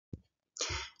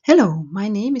Hello, my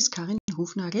name is Karin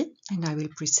Hufnagl and I will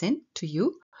present to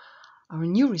you our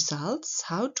new results,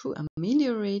 how to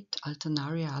ameliorate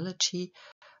Alternaria allergy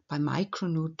by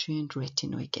micronutrient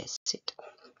retinoic acid.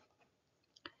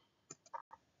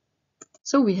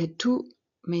 So we had two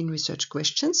main research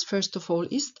questions. First of all,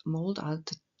 is mold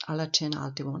allergen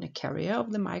ALT1 a carrier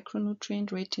of the micronutrient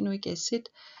retinoic acid?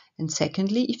 And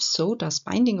secondly, if so, does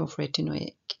binding of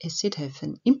retinoic acid have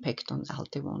an impact on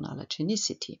ALT1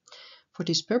 allergenicity? For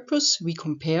this purpose, we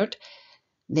compared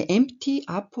the empty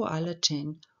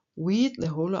apoallergen with the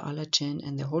holoallergen,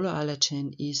 and the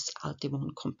holoallergen is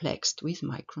ALT1 complexed with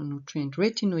micronutrient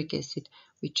retinoic acid,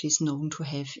 which is known to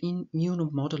have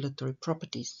immunomodulatory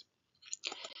properties.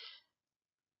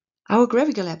 Our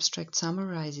graphical abstract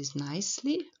summarizes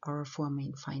nicely our four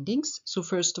main findings. So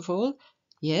first of all,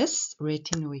 yes,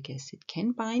 retinoic acid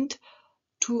can bind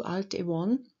to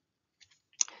ALT1.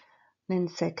 Then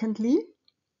secondly,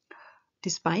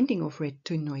 this binding of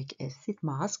retinoic acid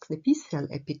masks the B-cell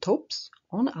epitopes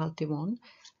on ALT1,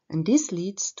 and this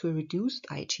leads to a reduced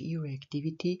IgE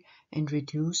reactivity and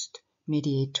reduced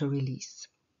mediator release.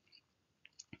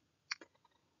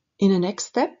 In the next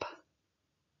step,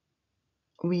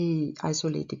 we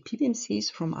isolated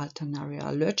PBMCs from Alternaria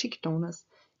allergic donors,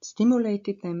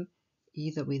 stimulated them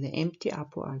either with the empty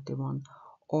apo-ALT1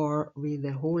 or with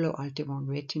the holo-ALT1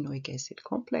 retinoic acid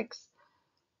complex,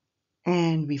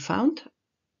 and we found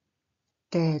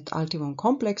that ALT1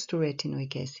 complex to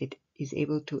retinoic acid is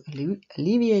able to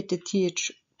alleviate the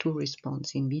Th2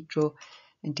 response in vitro,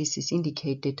 and this is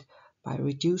indicated by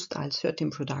reduced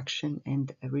IL-13 production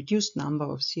and a reduced number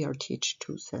of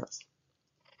CRTH2 cells.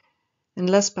 And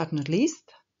last but not least,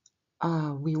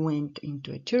 we went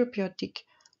into a therapeutic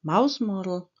mouse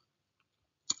model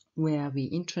where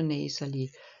we intranasally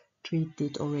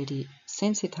treated already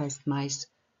sensitized mice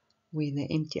with the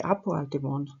empty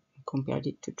apo-ALT1, compared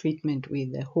it to treatment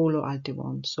with the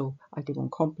holo-ALT1, so ALT1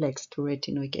 complex to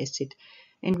retinoic acid,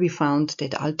 and we found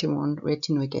that ALT1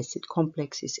 retinoic acid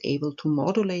complex is able to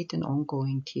modulate an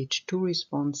ongoing Th2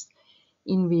 response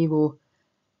in vivo,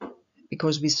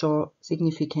 because we saw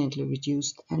significantly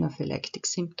reduced anaphylactic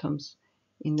symptoms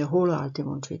in the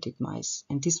holo-ALT1 treated mice,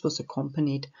 and this was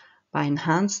accompanied by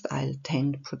enhanced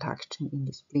IL-10 production in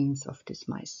the spleens of these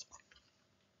mice.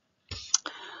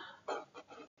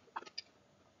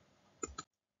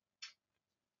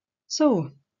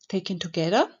 So, taken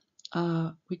together,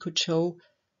 we could show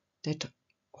that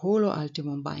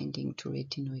holo-ALT1 binding to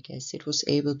retinoic acid was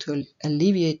able to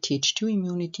alleviate Th2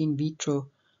 immunity in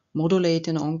vitro, modulate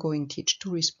an ongoing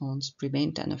Th2 response,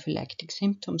 prevent anaphylactic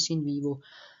symptoms in vivo.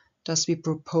 Thus, we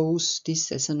propose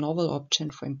this as a novel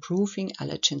option for improving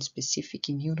allergen-specific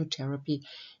immunotherapy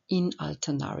in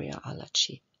Alternaria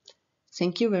allergy.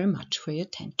 Thank you very much for your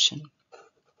attention.